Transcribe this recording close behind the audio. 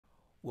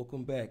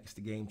Welcome back, it's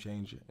the Game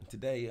Changer, and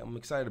today I'm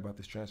excited about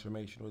this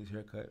transformation or this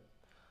haircut.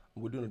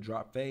 We're doing a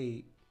drop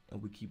fade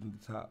and we're keeping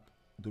the top.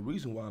 The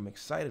reason why I'm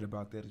excited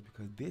about that is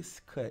because this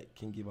cut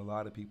can give a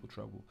lot of people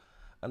trouble.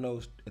 I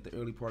know at the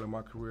early part of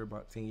my career,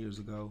 about 10 years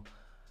ago,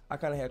 I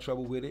kind of had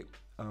trouble with it.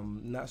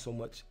 Not so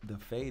much the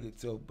fade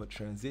itself, but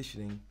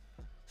transitioning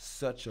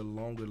such a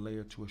longer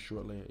layer to a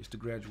short layer. It's the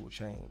gradual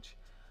change.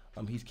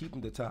 He's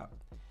keeping the top.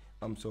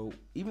 So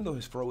even though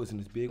his fro isn't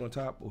as big on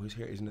top or his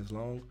hair isn't as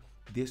long,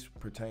 this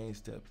pertains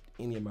to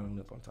any amount of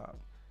length on top.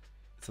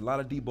 It's a lot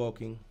of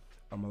debulking,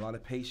 a lot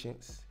of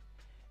patience,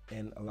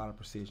 and a lot of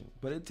precision.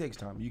 But it takes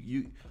time.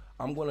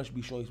 I'm going to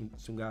be showing you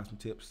some guys some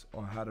tips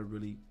on how to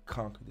really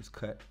conquer this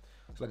cut.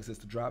 So like I said,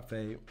 it's the drop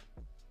fade.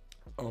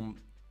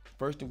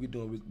 First thing we're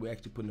doing, we're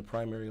actually putting the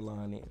primary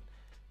line in.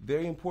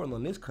 Very important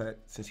on this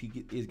cut, since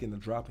he is getting a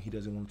drop and he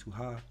doesn't want it too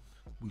high,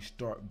 we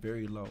start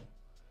very low.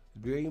 It's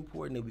very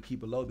important that we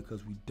keep it low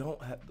because we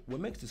don't have, what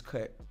makes this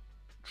cut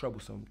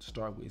troublesome to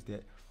start with is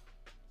that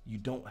you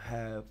don't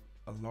have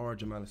a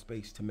large amount of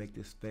space to make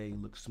this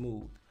fade look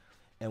smooth.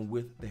 And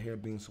with the hair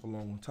being so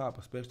long on top,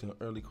 especially on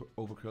early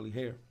over curly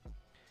hair,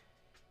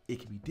 it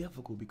can be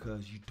difficult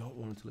because you don't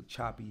want it to look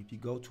choppy. If you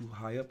go too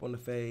high up on the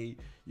fade,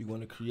 you're going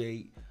to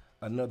create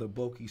another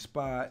bulky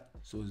spot.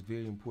 So it's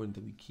very important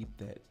that we keep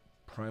that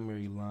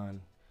primary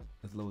line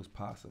as low as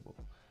possible.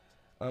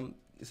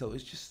 So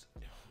it's just,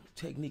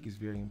 technique is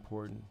very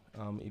important.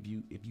 If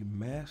you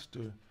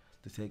master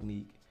the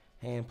technique,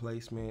 hand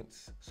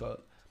placements,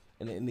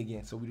 and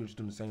again, so we're just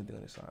doing the same thing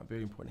on this side.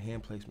 Very important,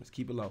 hand placements,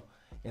 keep it low.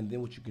 And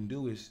then what you can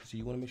do is, so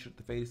you want to make sure that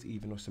the fade is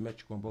even or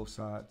symmetrical on both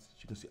sides.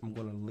 As you can see, I'm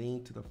going to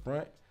lean to the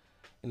front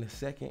in a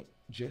second,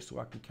 just so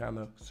I can kind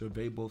of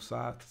survey both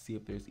sides to see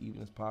if they're as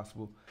even as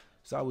possible.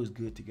 It's always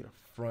good to get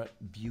a front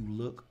view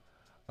look,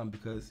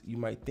 because you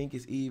might think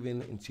it's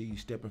even until you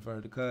step in front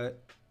of the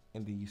cut,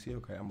 and then you see,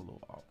 okay, I'm a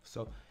little off.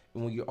 So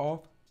when you're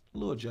off,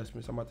 little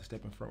adjustments. I'm about to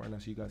step in front right now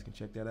so you guys can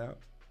check that out.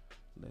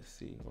 Let's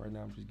see. Right now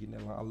I'm just getting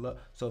that line.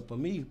 So for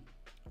me,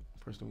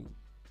 personally,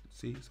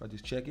 see, so I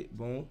just check it,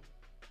 boom.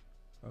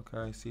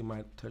 Okay, see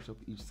my touch up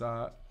each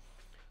side.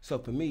 So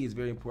for me, it's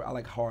very important. I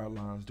like hard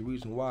lines. The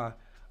reason why,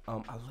 I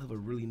love a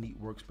really neat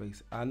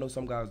workspace. I know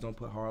some guys don't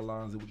put hard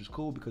lines, which is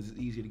cool because it's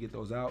easier to get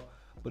those out.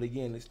 But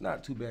again, it's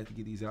not too bad to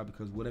get these out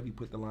because whatever you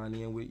put the line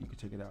in with, you can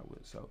take it out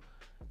with. So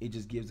it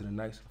just gives it a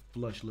nice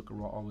flush look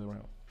all the way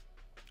around.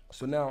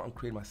 So now I'm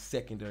creating my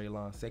secondary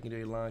line.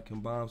 Secondary line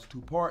combines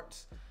two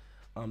parts.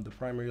 The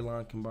primary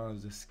line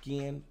combines the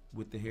skin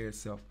with the hair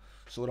itself.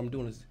 So what I'm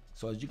doing is,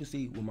 so as you can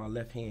see with my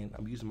left hand,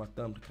 I'm using my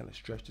thumb to kind of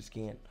stretch the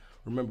skin.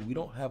 Remember, we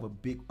don't have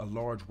a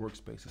large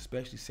workspace,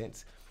 especially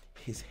since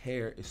his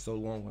hair is so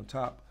long on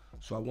top.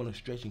 So I want to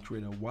stretch and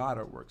create a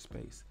wider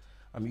workspace.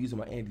 I'm using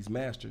my Andes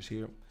Masters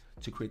here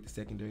to create the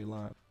secondary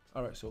line.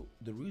 All right, so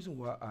the reason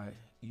why I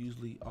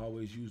usually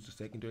always use the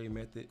secondary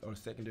method or the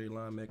secondary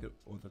line method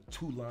or the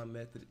two-line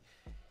method,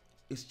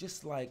 it's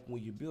just like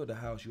when you build a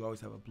house, you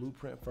always have a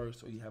blueprint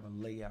first or you have a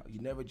layout.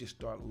 You never just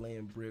start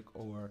laying brick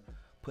or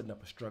putting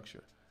up a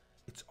structure.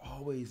 It's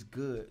always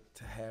good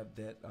to have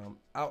that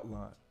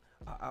outline.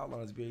 Our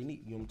outline is very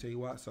neat. You know what I'm tell you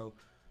why? So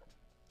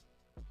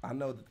I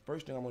know that the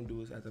first thing I'm gonna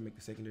do is after I make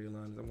the secondary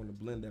line is I'm gonna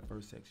blend that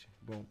first section.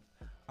 Boom.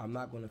 I'm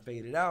not gonna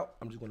fade it out.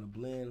 I'm just gonna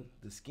blend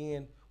the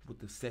skin with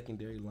the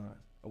secondary line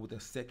or with the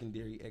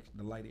secondary,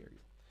 the light area.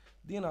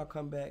 Then I'll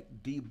come back,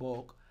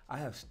 debulk. I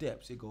have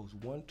steps. It goes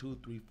 1, 2,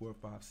 3, 4,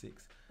 5,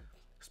 6.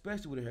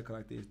 Especially with a haircut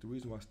like this, the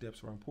reason why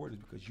steps are important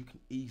is because you can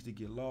easily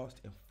get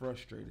lost and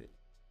frustrated.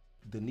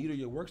 The neater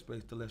your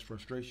workspace, the less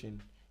frustration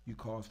you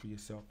cause for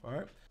yourself, all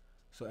right?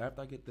 So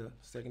after I get the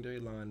secondary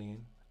line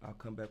in, I'll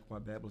come back with my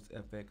Babyless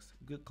FX.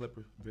 Good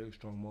clipper, very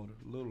strong motor,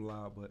 a little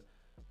loud, but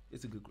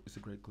it's a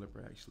great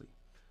clipper actually.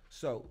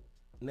 So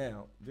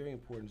now, very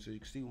important, so you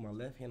can see with my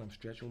left hand, I'm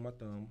stretching with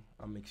my thumb.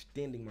 I'm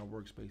extending my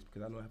workspace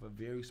because I know I have a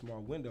very small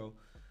window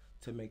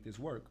to make this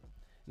work.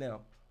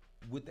 Now,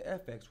 with the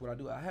FX, what I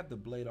do, I have the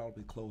blade all the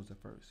way closed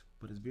at first,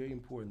 but it's very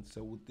important.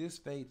 So with this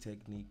fade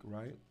technique,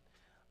 right,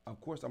 of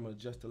course I'm gonna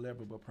adjust the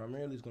lever, but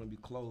primarily it's gonna be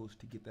closed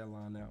to get that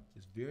line out.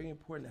 It's very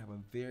important to have a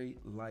very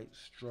light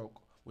stroke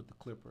with the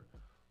clipper.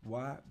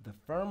 Why? The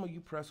firmer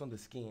you press on the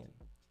skin,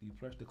 you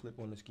press the clip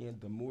on the skin,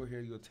 the more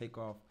hair you'll take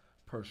off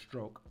per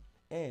stroke.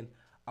 And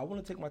I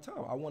want to take my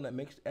time. I want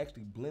to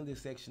actually blend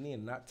this section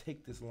in, not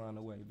take this line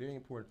away. Very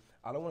important.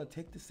 I don't want to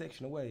take this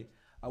section away.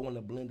 I want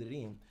to blend it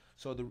in.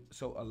 So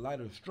a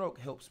lighter stroke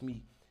helps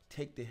me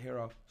take the hair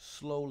off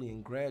slowly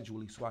and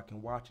gradually so I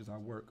can watch as I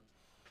work.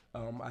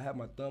 I have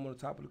my thumb on the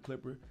top of the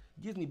clipper.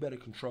 It gives me better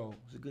control.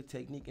 It's a good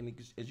technique. And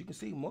as you can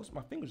see, most of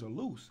my fingers are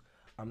loose.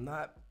 I'm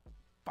not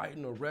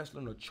fighting or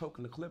wrestling or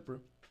choking the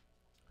clipper.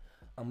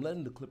 I'm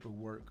letting the clipper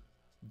work.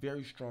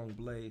 Very strong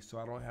blade, so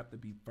I don't have to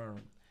be firm.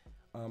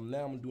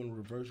 Now I'm doing a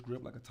reverse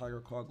grip like a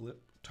tiger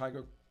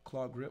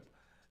claw grip.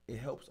 It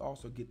helps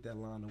also get that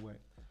line away.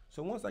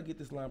 So once I get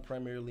this line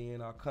primarily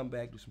in, I'll come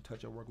back, do some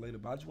touch-up work later,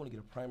 but I just want to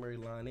get a primary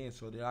line in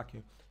so that I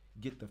can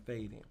get the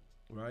fade in,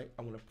 right?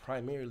 I want to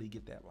primarily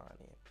get that line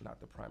in,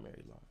 not the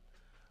primary line.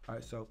 All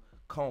right, so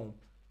comb.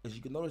 as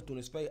you can notice during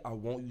this fade, I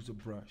won't use a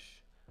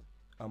brush.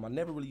 I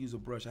never really use a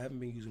brush. I haven't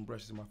been using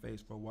brushes in my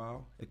face for a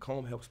while. A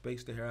comb helps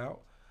space the hair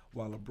out,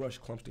 while a brush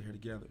clumps the hair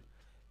together.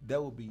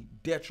 That will be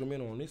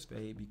detrimental on this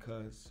fade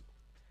because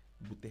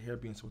with the hair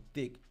being so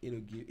thick, it'll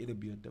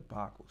be a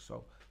debacle.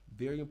 So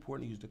very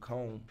important to use the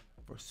comb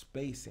for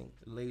spacing.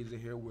 It lays the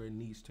hair where it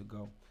needs to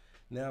go.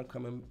 Now I'm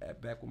coming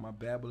back with my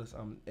babbleless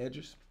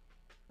edgers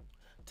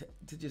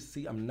to just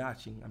see I'm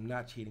notching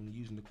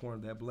using the corner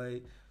of that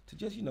blade to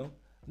just,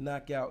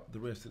 knock out the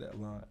rest of that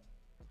line.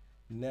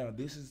 Now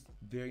this is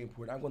very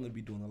important. I'm going to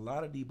be doing a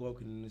lot of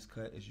debulking in this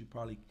cut, as you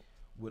probably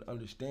would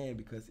understand,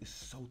 because it's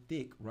so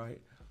thick, right?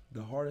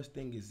 The hardest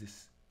thing is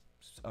this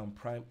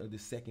the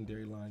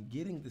secondary line.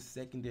 Getting the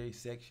secondary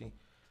section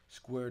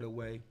squared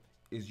away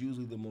is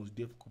usually the most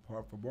difficult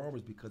part for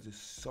barbers because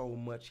it's so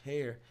much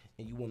hair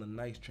and you want a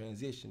nice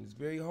transition. It's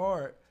very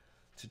hard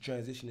to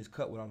transition this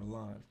cut without a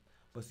line.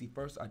 But see,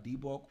 first I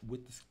debulk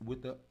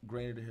with the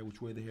grain of the hair,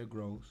 which way the hair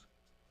grows,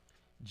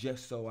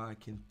 just so I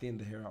can thin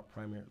the hair out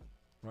primarily,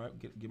 right?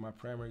 Get my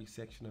primary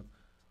section of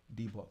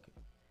debulking.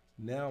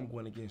 Now I'm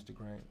going against the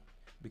grain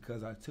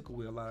because I took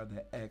away a lot of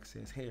that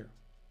excess hair.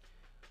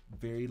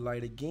 Very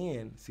light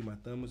again. See, my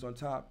thumb is on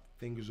top,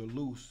 fingers are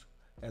loose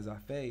as I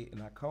fade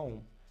and I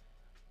comb,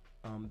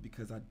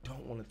 because I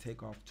don't want to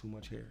take off too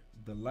much hair.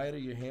 The lighter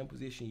your hand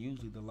position,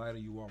 usually the lighter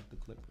you are with the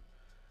clipper.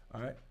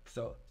 All right,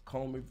 so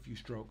comb every few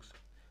strokes,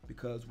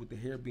 because with the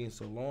hair being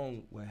so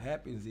long, what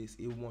happens is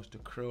it wants to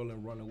curl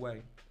and run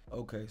away.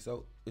 Okay,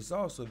 so it's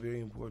also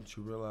very important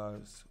to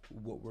realize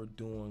what we're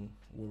doing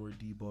when we're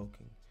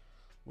debulking.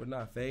 We're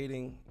not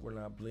fading, we're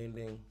not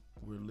blending,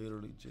 we're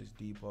literally just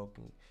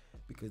debulking,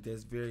 because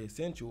that's very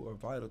essential or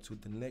vital to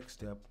the next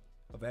step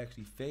of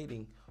actually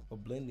fading or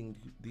blending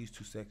these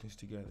two sections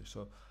together.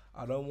 So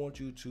I don't want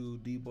you to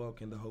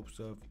debulk in the hopes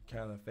of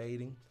kind of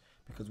fading,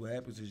 because what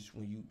happens is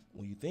when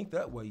you think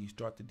that way, you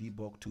start to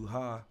debulk too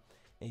high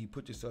and you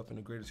put yourself in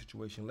a greater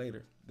situation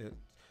later that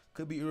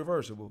could be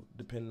irreversible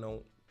depending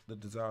on the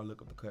desired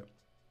look of the cut.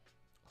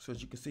 So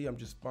as you can see, I'm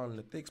just finding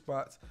the thick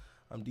spots,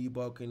 I'm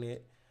debulking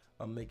it,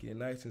 I'm making it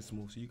nice and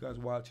smooth. So you guys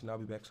watch and I'll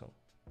be back soon.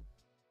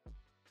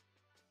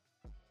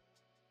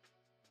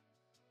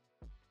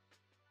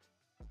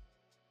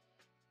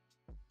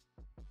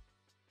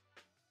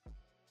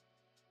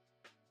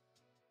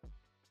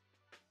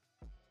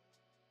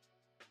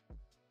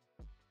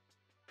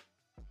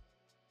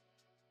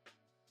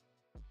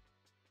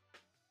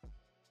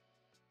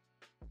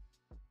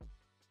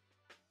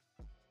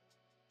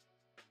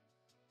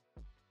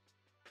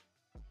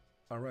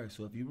 All right,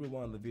 so if you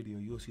rewind the video,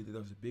 you'll see that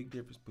there's a big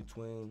difference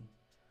between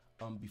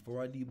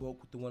before I debulk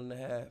with the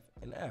 1.5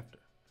 and after.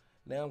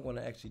 Now I'm going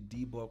to actually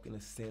debulk in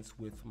a sense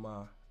with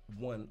my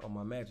 1 on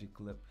my magic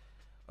clip.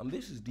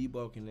 This is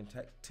debulking and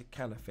to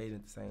kind of fade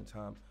at the same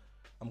time.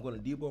 I'm going to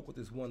debulk with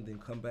this 1, then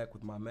come back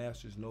with my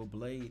master's no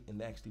blade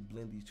and actually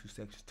blend these two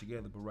sections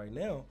together. But right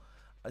now,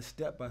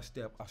 step by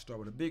step, I start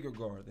with a bigger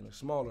guard, then a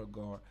smaller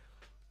guard.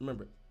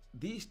 Remember,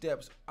 these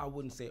steps I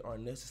wouldn't say are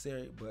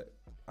necessary, but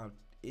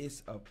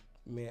it's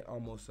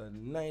almost a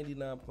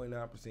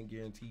 99.9%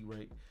 guarantee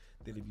rate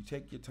that if you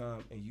take your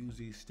time and use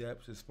these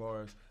steps as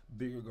far as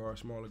bigger guard,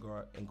 smaller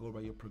guard, and go by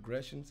your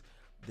progressions,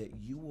 that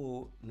you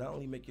will not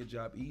only make your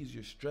job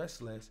easier,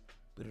 stress less,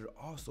 but it'll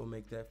also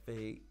make that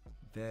fade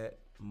that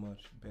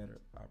much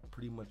better. I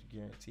pretty much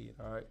guarantee it,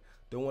 all right?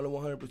 Don't want to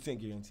 100%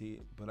 guarantee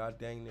it, but I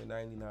dang near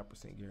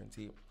 99%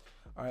 guarantee it.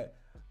 All right,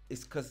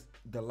 it's because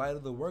the lighter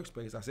the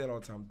workspace, I say it all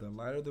the time, the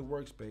lighter the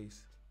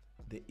workspace,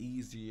 the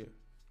easier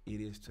it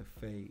is to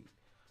fade.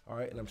 All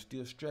right, and I'm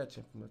still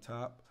stretching from the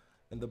top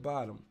and the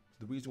bottom.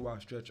 The reason why I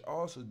stretch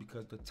also is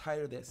because the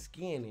tighter that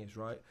skin is,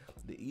 right,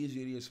 the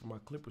easier it is for my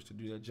clippers to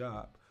do their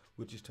job,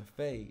 which is to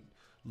fade.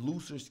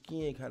 Looser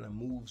skin kind of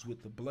moves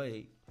with the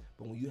blade,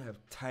 but when you have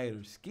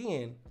tighter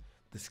skin,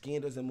 the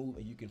skin doesn't move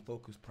and you can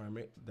focus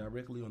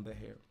directly on the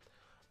hair.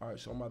 All right,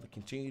 so I'm about to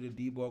continue to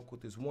debulk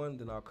with this 1,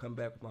 then I'll come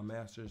back with my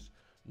master's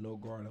no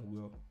guard and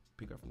we'll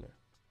pick up from there.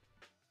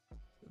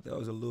 That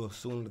was a little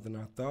sooner than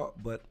I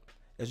thought, but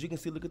as you can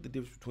see, look at the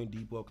difference between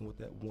debulking with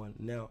that 1.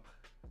 Now,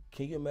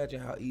 can you imagine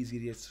how easy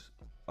it is,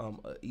 an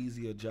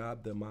easier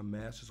job that my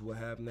masters will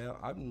have now?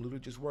 I'm literally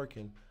just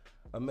working.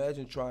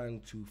 Imagine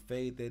trying to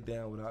fade that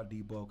down without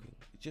debulking.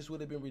 It just would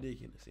have been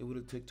ridiculous. It would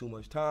have took too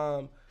much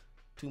time,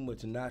 too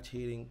much notch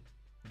hitting.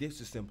 This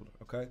is simpler,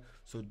 okay?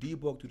 So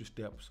debulk through the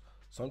steps.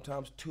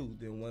 Sometimes 2,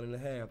 then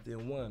 1.5,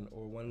 then 1,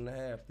 or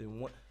 1.5, then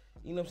 1.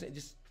 You know what I'm saying?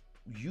 Just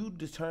you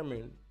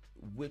determine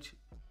which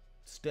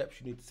steps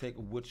you need to take,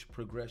 which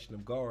progression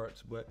of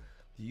guards, but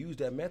to use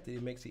that method,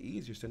 it makes it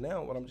easier. So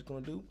now what I'm just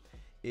gonna do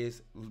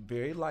is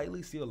very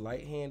lightly, see a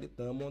light-handed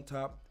thumb on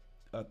top,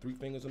 3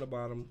 fingers on the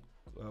bottom,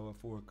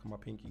 4, my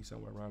pinky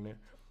somewhere around there,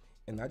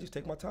 and I just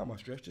take my time. I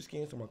stretch the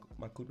skin so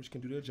my clippers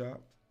can do their job,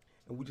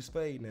 and we just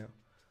fade now.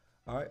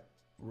 All right,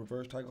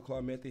 reverse tiger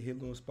claw method, hit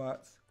little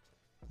spots.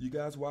 You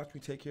guys watch me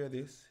take care of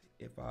this.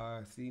 If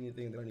I see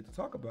anything that I need to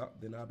talk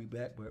about, then I'll be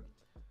back, but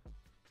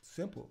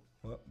simple.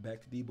 Well,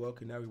 back to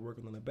debulking, now we're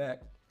working on the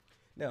back.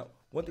 Now,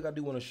 one thing I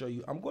do want to show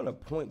you, I'm going to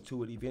point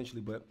to it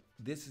eventually, but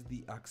this is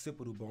the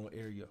occipital bone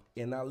area.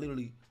 And I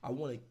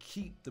want to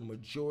keep the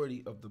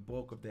majority of the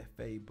bulk of that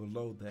fade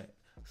below that,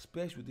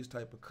 especially with this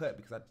type of cut,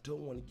 because I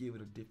don't want to give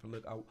it a different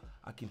look. I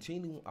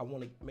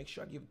want to make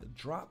sure I give it the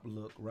drop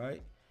look,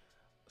 right?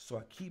 So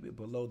I keep it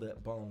below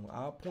that bone.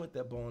 I'll point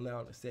that bone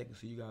out in a second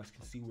so you guys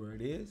can see where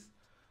it is.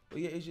 But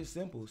yeah, it's just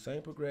simple.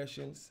 Same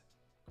progressions,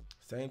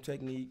 same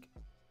technique.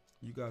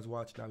 You guys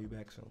watch and I'll be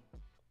back soon.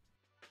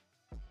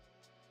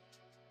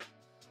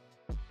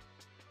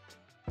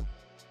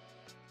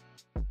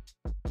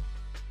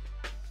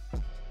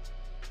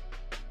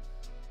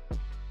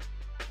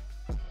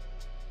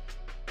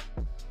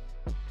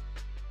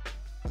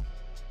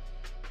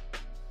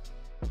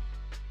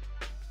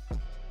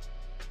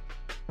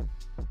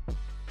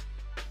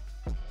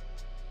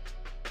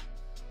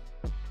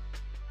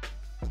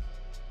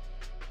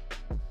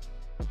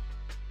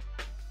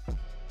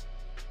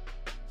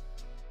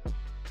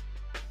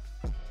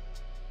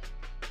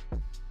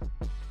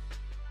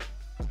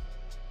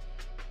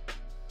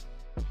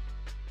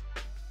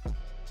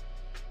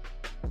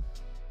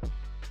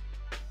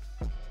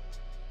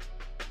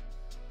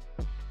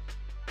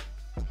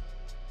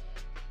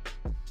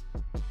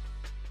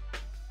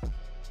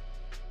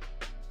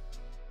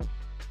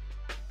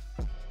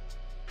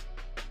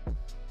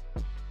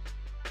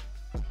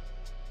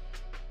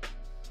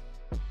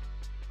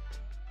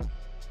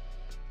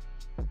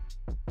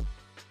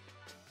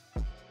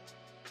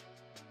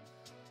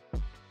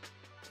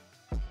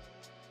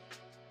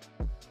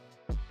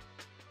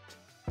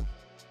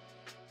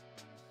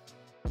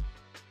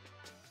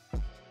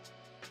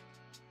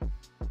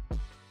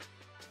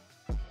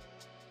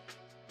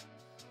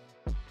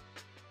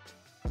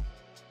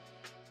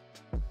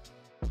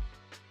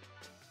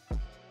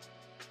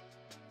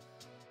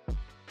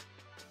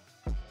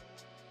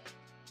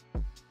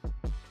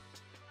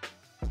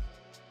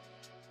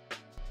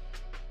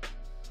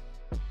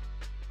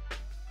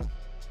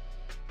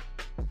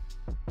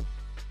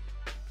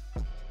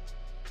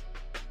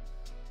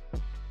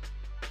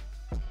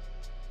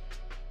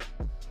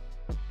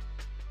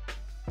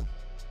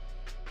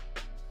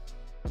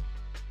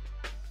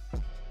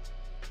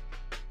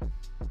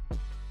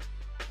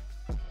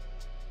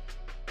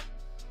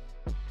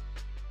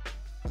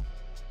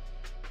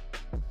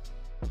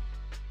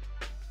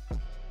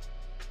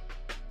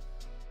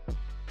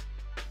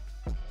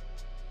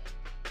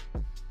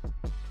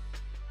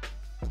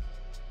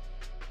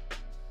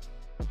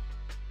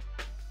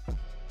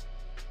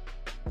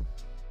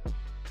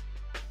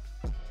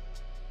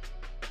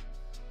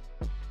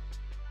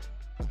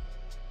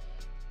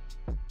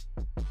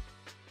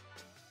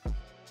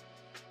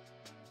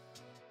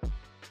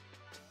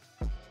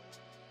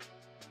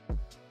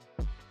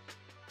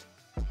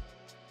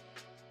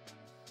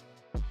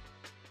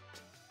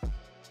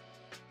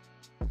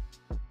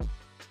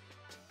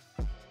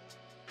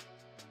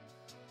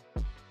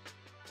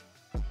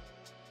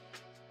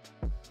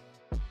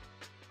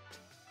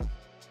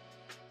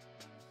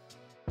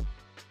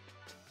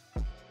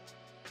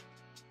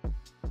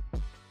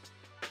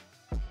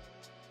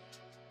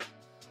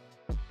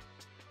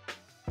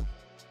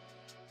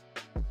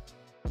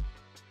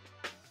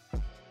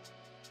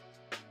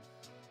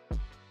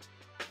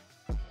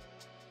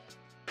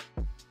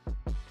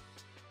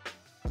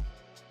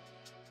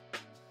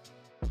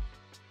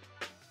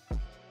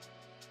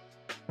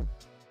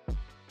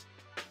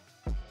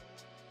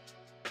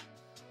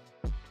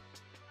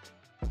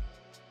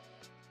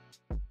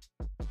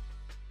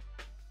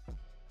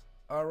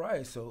 All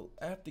right, so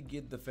after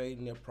get the fade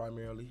in there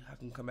primarily, I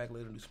can come back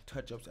later and do some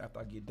touch-ups after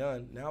I get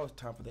done. Now it's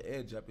time for the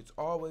edge up. It's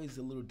always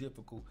a little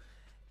difficult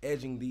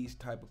edging these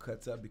type of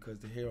cuts up because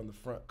the hair on the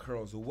front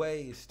curls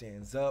away, it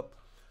stands up.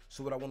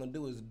 So what I want to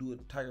do is do a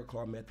tiger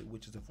claw method,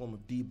 which is a form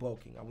of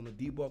debulking. I want to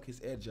debulk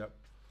his edge up.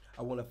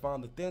 I want to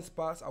find the thin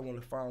spots. I want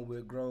to find where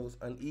it grows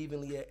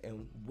unevenly at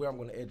and where I'm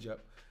going to edge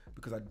up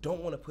because I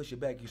don't want to push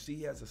it back. You see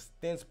he has a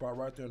thin spot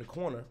right there in the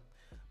corner,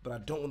 but I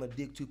don't want to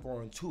dig too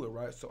far into it,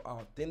 right? So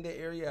I'll thin that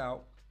area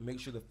out, make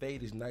sure the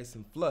fade is nice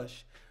and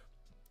flush.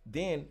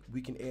 Then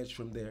we can edge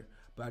from there.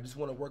 But I just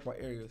want to work my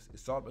areas.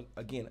 It's all,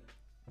 again,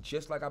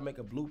 just like I make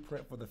a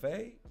blueprint for the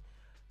fade,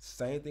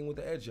 same thing with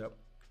the edge up,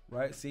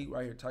 right? See,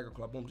 right here, tiger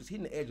claw, boom, just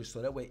hitting the edges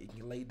so that way it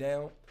can lay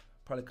down,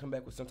 probably come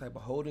back with some type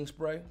of holding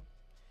spray.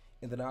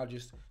 And then I'll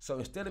just, so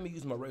instead of me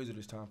using my razor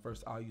this time,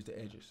 first I'll use the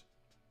edges.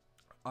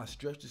 I'll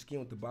stretch the skin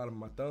with the bottom of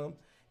my thumb,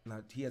 and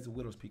he has a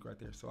widow's peak right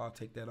there, so I'll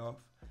take that off.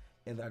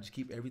 And then I just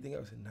keep everything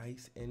else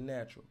nice and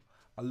natural.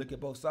 I look at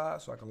both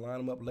sides so I can line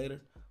them up later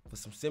for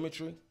some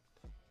symmetry.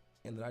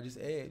 And then I just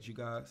edge, you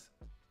guys.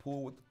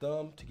 Pull with the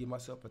thumb to give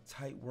myself a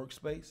tight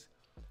workspace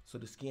so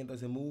the skin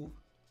doesn't move.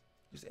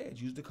 Just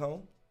edge, use the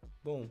comb.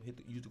 Boom,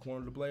 use the corner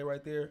of the blade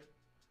right there.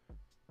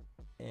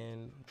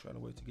 And I'm trying to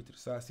wait to get to the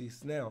side. See,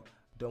 now,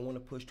 don't want to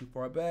push too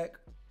far back.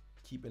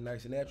 Keep it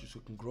nice and natural so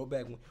it can grow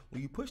back.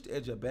 When you push the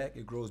edge up back,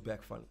 it grows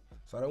back funny.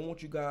 So I don't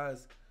want you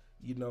guys,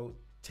 you know,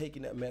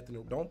 taking that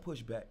method. Don't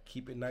push back.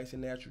 Keep it nice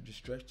and natural. Just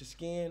stretch the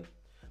skin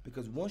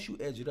because once you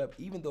edge it up,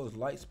 even those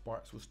light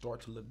spots will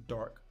start to look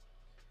dark.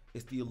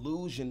 It's the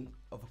illusion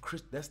of a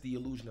that's the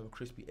illusion of a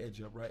crispy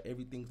edge up, right?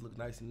 Everything looks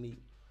nice and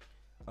neat.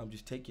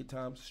 Just take your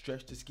time,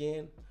 stretch the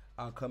skin.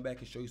 I'll come back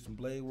and show you some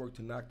blade work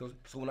to knock those.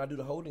 So when I do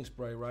the holding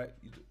spray, right,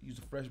 use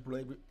a fresh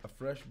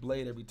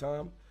blade every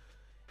time,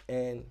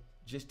 and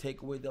just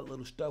take away that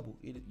little stubble.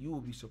 You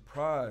will be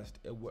surprised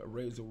at what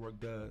razor work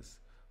does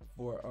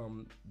for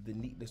the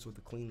neatness or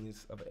the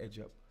cleanness of an edge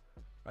up.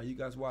 All right, you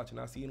guys watching.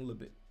 I'll see you in a little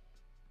bit.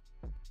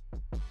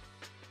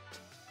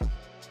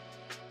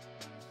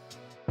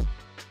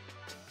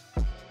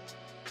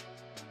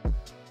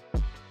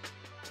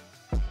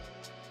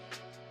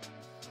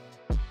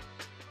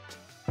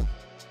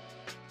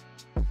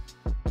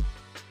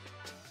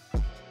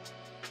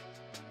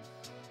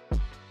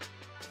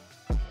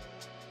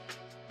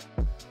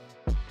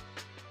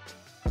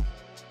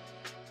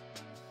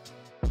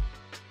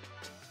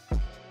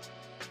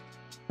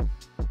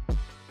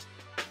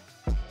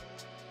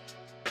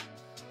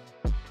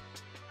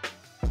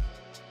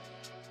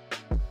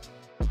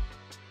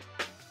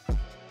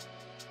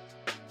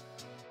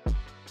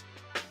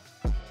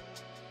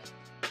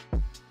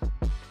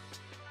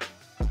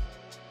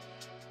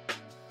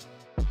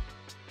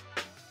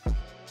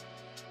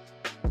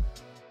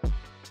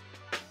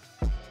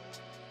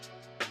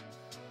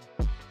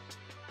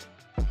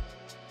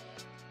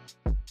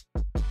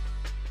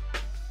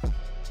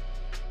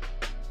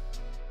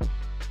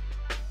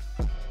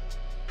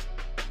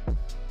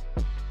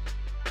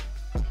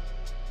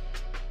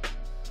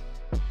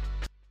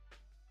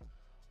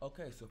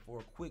 Okay, so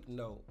for a quick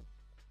note,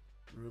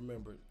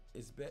 remember,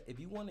 if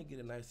you want to get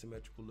a nice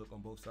symmetrical look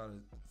on both sides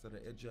of the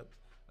edge up,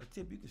 a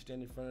tip, you can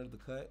stand in front of the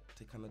cut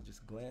to kind of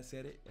just glance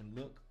at it and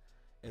look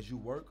as you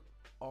work.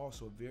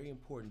 Also very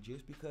important,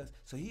 just because,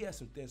 so he has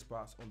some thin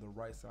spots on the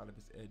right side of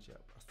his edge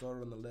up. I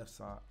started on the left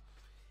side.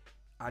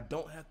 I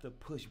don't have to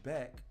push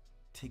back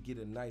to get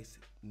a nice,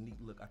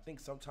 neat look. I think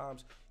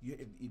sometimes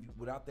if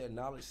without that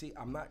knowledge, see,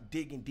 I'm not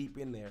digging deep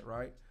in there,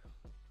 right?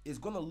 It's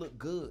gonna look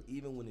good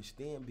even when it's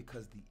thin,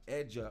 because the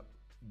edge up,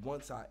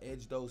 once I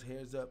edge those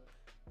hairs up,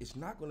 it's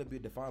not gonna be a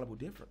definable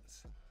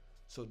difference.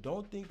 So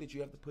don't think that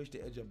you have to push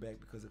the edge up back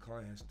because the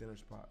client has thinner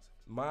spots.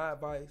 My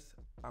advice,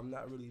 I'm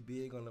not really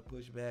big on the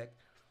pushback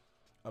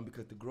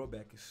because the grow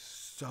back is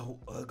so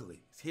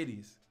ugly. It's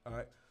hideous, all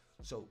right?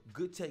 So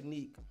good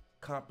technique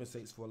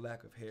compensates for a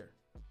lack of hair.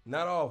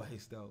 Not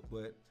always though,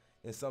 but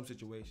in some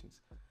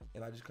situations.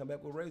 And I just come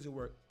back with razor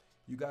work.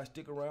 You guys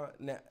stick around.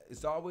 Now,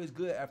 it's always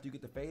good after you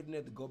get the fade in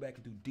there to go back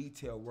and do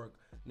detail work.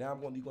 Now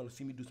you're going to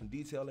see me do some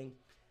detailing.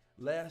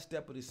 Last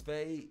step of this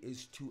fade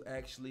is to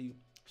actually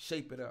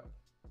shape it up.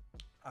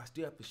 I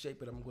still have to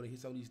shape it up. I'm going to hit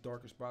some of these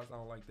darker spots. I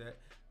don't like that.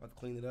 I have to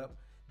clean it up.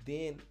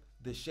 Then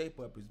the shape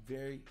up is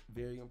very,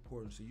 very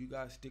important. So you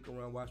guys stick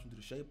around, watch me do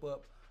the shape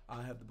up.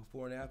 I have the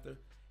before and after.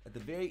 At the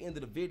very end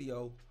of the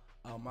video,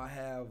 I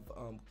have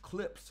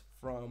clips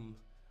from,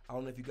 I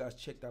don't know if you guys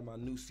checked out my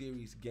new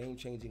series,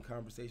 Game-Changing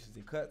Conversations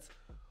and Cuts.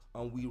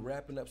 We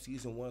wrapping up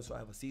season 1, so I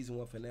have a season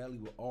 1 finale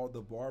with all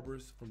the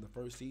barbers from the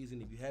first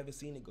season. If you haven't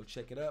seen it, go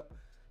check it up.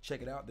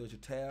 Check it out. There's a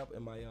tab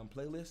in my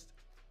playlist.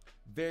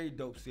 Very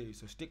dope series.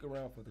 So stick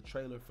around for the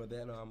trailer for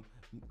that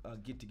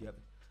get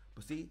together.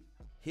 But see,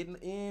 hitting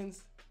the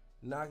ends,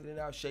 knocking it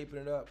out, shaping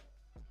it up.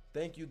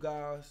 Thank you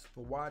guys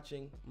for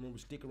watching. Remember,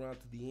 stick around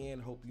to the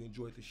end. Hope you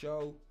enjoyed the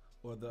show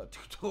or the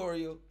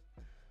tutorial.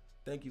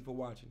 Thank you for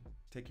watching.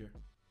 Take care.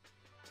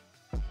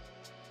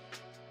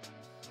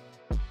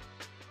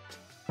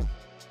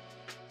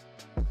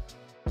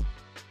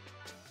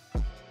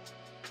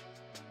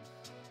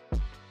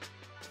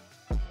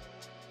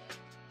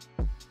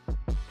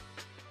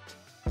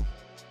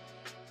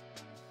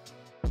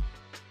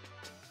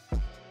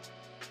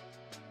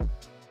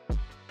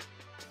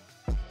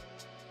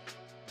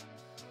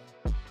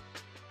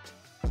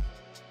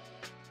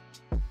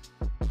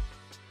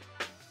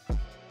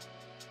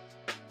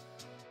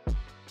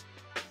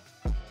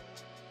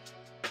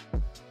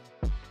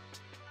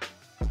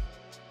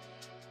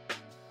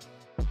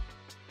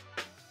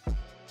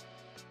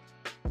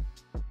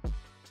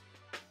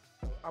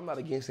 I'm not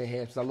against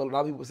enhancements. A lot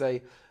of people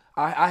say,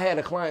 I had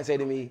a client say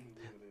to me,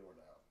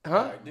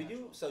 huh? Right, do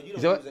you? So you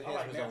don't use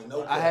enhancements on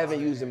no? I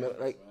haven't used them.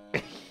 Like,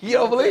 you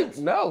don't believe?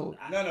 No.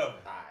 No.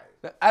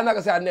 I'm not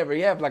gonna say I never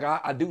have. Like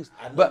I do.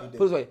 But put it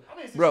this way,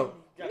 bro.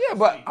 Yeah,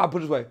 but I'll put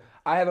it this way.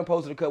 I haven't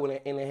posted a cut with an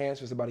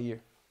enhancements about a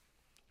year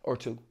or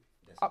 2.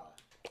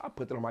 I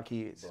put that on my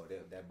kids. Bro,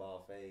 that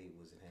ball fade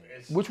was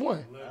enhanced. Which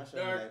one?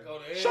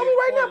 Show me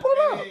right now. Pull it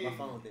up. My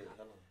phone did.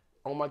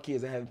 Hold on my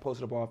kids, I haven't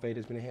posted a ball fade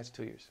that's been enhanced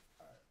in 2 years.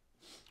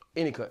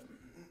 Any cut.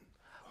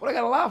 What I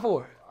got to lie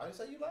for? I didn't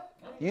say you lied.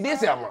 You did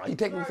say I'm lying. You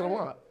take me to the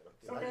line.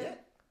 Okay.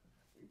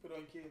 You put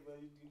on kids, but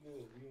you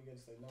good. You ain't gonna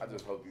say no. I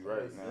just hope you're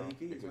right now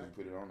because you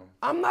put it on them.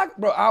 I'm not,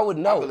 bro. I would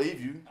know. I believe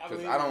you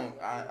because I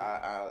don't.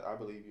 I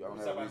believe you. I don't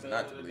have a reason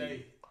not to believe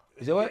you.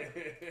 You say what?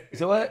 You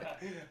say what?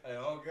 Hey,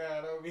 oh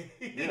God, on me.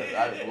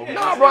 Yeah.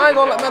 No, bro. I ain't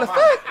gonna.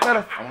 Matter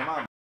of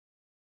fact.